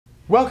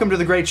Welcome to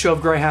the Great Show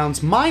of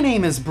Greyhounds. My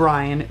name is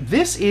Brian,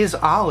 this is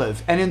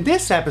Olive, and in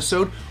this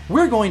episode,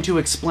 we're going to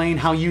explain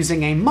how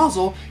using a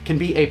muzzle can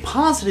be a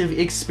positive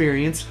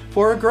experience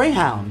for a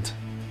greyhound.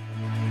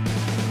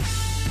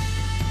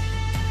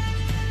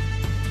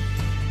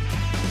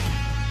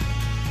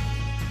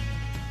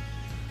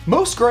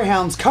 Most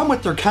greyhounds come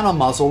with their kennel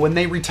muzzle when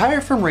they retire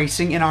from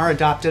racing and are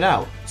adopted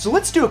out. So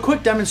let's do a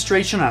quick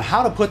demonstration on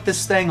how to put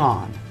this thing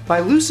on. By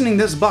loosening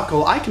this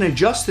buckle, I can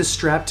adjust this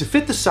strap to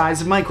fit the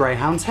size of my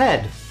greyhound's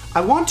head.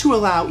 I want to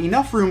allow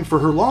enough room for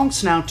her long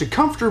snout to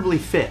comfortably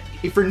fit.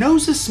 If her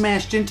nose is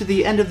smashed into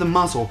the end of the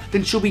muzzle,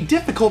 then she'll be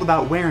difficult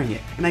about wearing it,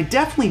 and I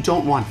definitely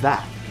don't want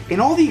that. In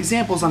all the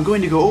examples I'm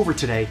going to go over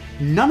today,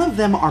 none of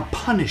them are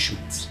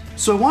punishments.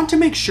 So I want to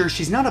make sure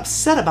she's not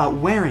upset about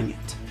wearing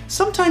it.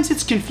 Sometimes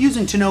it's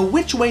confusing to know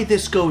which way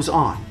this goes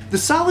on. The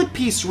solid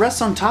piece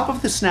rests on top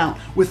of the snout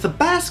with the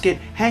basket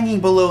hanging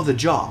below the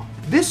jaw.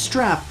 This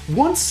strap,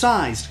 once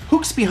sized,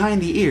 hooks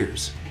behind the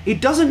ears.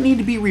 It doesn't need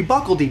to be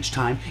rebuckled each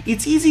time,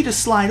 it's easy to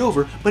slide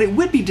over, but it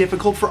would be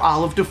difficult for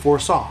Olive to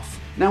force off.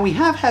 Now we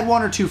have had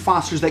one or two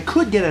Fosters that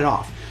could get it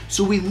off,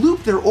 so we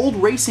loop their old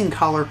racing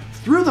collar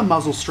through the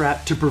muzzle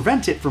strap to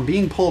prevent it from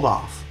being pulled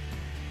off.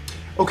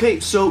 Okay,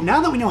 so now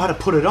that we know how to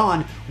put it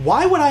on,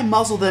 why would I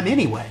muzzle them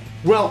anyway?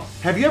 Well,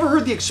 have you ever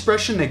heard the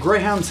expression that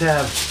greyhounds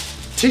have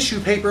tissue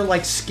paper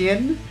like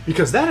skin?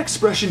 Because that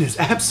expression is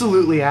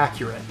absolutely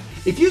accurate.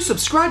 If you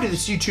subscribe to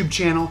this YouTube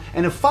channel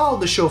and have followed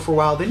the show for a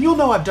while, then you'll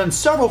know I've done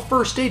several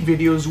first aid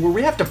videos where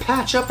we have to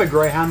patch up a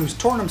greyhound who's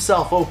torn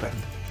himself open.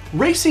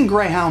 Racing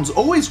greyhounds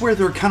always wear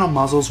their kennel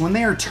muzzles when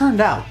they are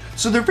turned out,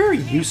 so they're very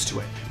used to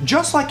it.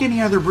 Just like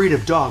any other breed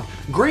of dog,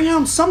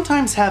 greyhounds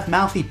sometimes have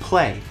mouthy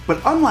play,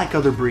 but unlike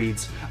other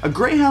breeds, a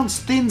greyhound's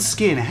thin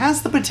skin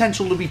has the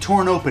potential to be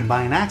torn open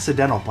by an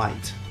accidental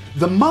bite.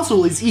 The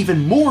muzzle is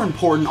even more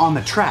important on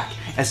the track,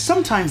 as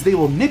sometimes they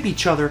will nip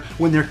each other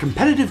when their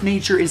competitive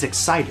nature is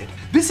excited.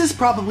 This is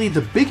probably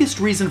the biggest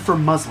reason for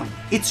muzzling.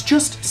 It's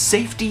just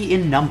safety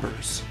in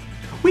numbers.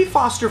 We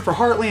foster for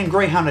Heartland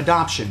Greyhound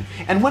adoption,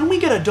 and when we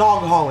get a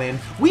dog haul in,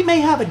 we may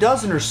have a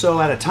dozen or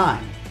so at a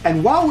time.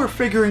 And while we're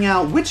figuring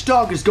out which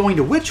dog is going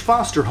to which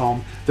foster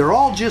home, they're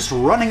all just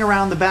running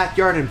around the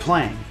backyard and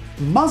playing.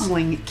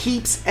 Muzzling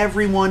keeps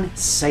everyone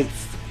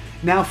safe.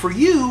 Now for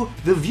you,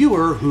 the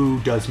viewer who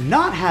does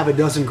not have a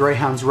dozen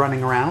greyhounds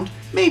running around,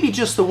 maybe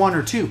just the one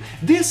or two,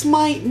 this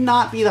might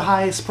not be the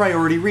highest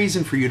priority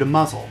reason for you to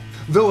muzzle.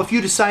 Though if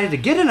you decided to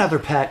get another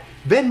pet,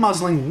 then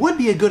muzzling would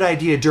be a good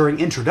idea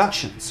during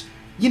introductions.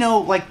 You know,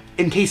 like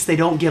in case they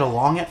don't get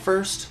along at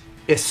first.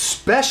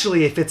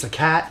 Especially if it's a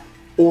cat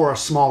or a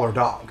smaller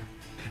dog.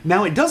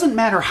 Now it doesn't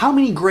matter how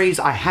many greys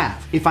I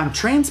have. If I'm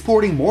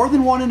transporting more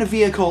than one in a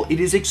vehicle, it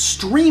is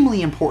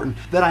extremely important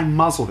that I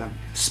muzzle them.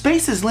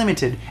 Space is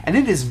limited, and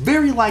it is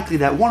very likely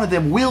that one of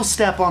them will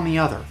step on the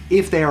other.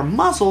 If they are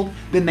muzzled,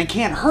 then they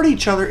can't hurt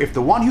each other if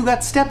the one who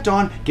got stepped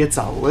on gets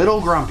a little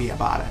grumpy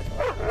about it.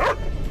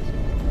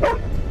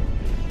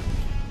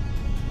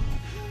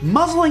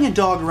 Muzzling a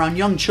dog around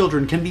young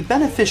children can be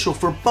beneficial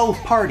for both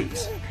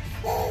parties.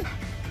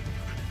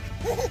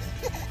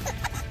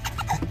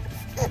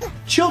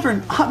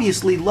 Children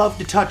obviously love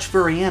to touch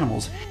furry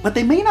animals, but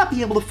they may not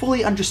be able to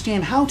fully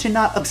understand how to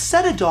not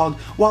upset a dog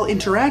while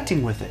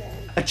interacting with it.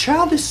 A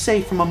child is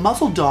safe from a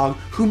muzzled dog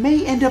who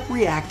may end up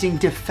reacting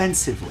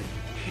defensively.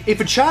 If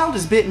a child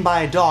is bitten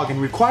by a dog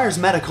and requires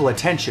medical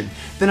attention,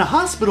 then a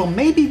hospital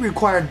may be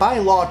required by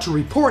law to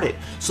report it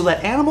so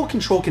that animal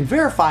control can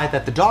verify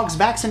that the dog's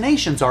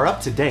vaccinations are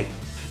up to date.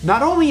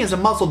 Not only is a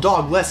muzzled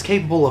dog less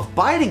capable of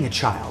biting a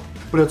child,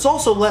 but it's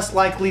also less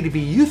likely to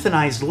be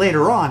euthanized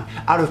later on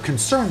out of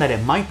concern that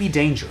it might be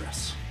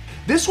dangerous.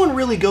 This one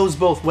really goes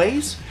both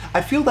ways.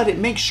 I feel that it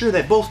makes sure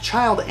that both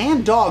child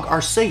and dog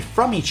are safe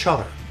from each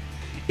other.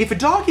 If a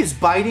dog is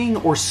biting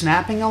or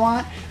snapping a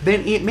lot,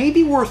 then it may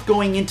be worth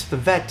going into the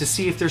vet to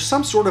see if there's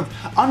some sort of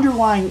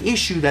underlying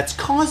issue that's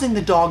causing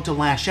the dog to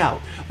lash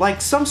out,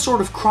 like some sort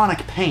of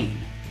chronic pain.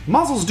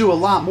 Muzzles do a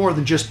lot more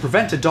than just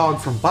prevent a dog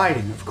from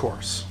biting, of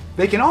course.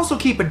 They can also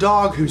keep a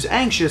dog who's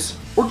anxious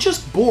or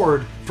just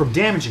bored from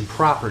damaging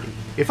property.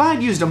 If I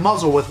had used a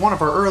muzzle with one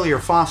of our earlier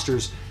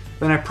Fosters,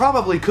 then I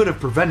probably could have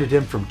prevented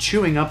him from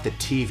chewing up the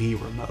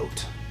TV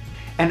remote.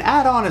 An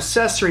add-on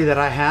accessory that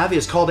I have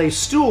is called a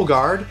stool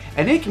guard,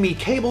 and it can be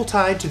cable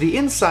tied to the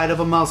inside of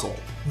a muzzle.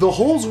 The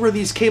holes where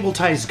these cable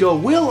ties go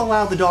will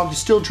allow the dog to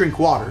still drink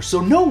water,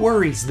 so no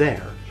worries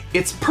there.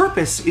 Its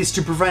purpose is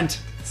to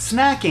prevent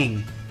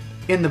snacking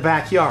in the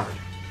backyard.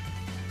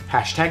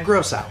 Hashtag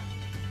gross out.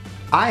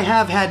 I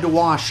have had to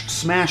wash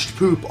smashed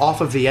poop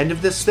off of the end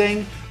of this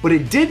thing, but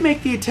it did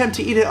make the attempt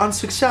to eat it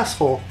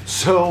unsuccessful,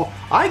 so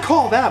I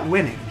call that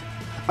winning.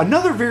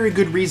 Another very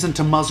good reason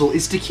to muzzle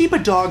is to keep a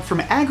dog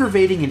from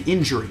aggravating an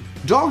injury.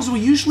 Dogs will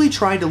usually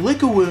try to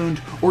lick a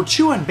wound or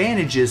chew on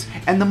bandages,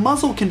 and the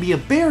muzzle can be a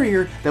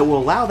barrier that will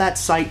allow that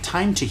site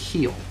time to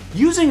heal.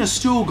 Using a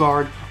stool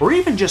guard, or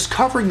even just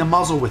covering the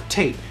muzzle with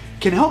tape,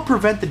 can help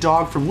prevent the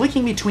dog from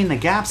licking between the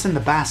gaps in the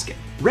basket.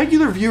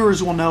 Regular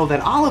viewers will know that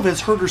Olive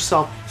has hurt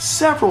herself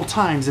several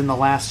times in the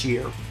last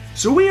year.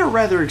 so we are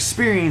rather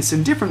experienced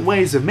in different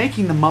ways of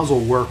making the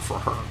muzzle work for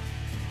her.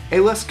 A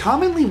less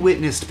commonly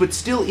witnessed but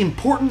still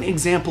important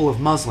example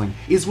of muzzling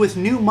is with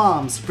new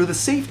moms for the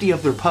safety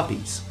of their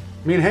puppies.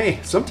 I mean,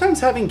 hey, sometimes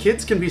having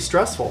kids can be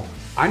stressful.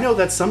 I know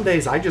that some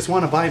days I just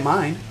want to bite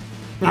mine.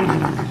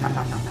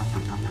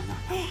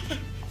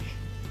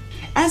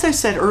 As I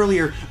said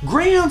earlier,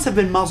 Greyhounds have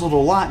been muzzled a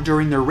lot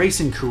during their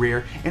racing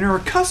career and are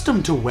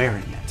accustomed to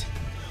wearing it.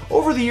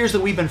 Over the years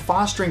that we've been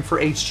fostering for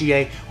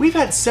HGA, we've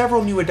had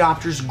several new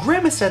adopters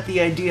grimace at the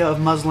idea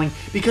of muzzling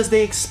because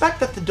they expect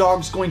that the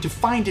dog's going to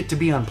find it to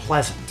be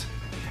unpleasant.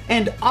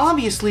 And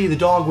obviously the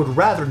dog would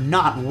rather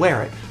not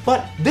wear it,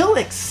 but they'll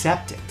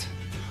accept it.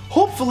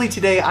 Hopefully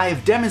today I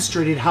have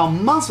demonstrated how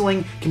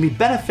muzzling can be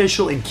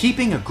beneficial in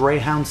keeping a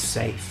Greyhound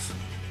safe.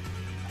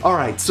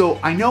 Alright, so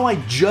I know I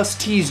just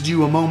teased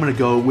you a moment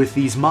ago with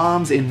these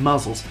moms and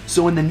muzzles,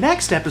 so in the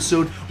next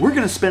episode, we're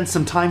going to spend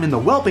some time in the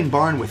whelping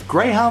barn with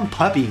Greyhound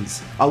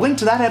puppies. A link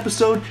to that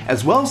episode,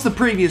 as well as the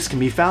previous, can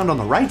be found on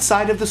the right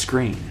side of the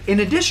screen. In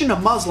addition to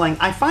muzzling,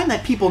 I find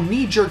that people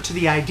knee-jerk to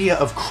the idea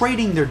of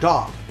crating their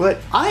dog, but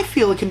I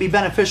feel it can be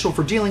beneficial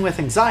for dealing with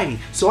anxiety,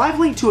 so I've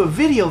linked to a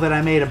video that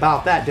I made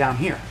about that down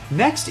here.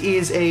 Next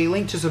is a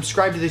link to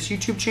subscribe to this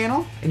YouTube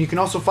channel, and you can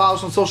also follow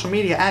us on social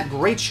media at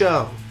Great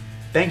Show.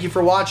 Thank you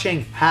for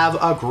watching. Have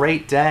a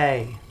great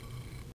day.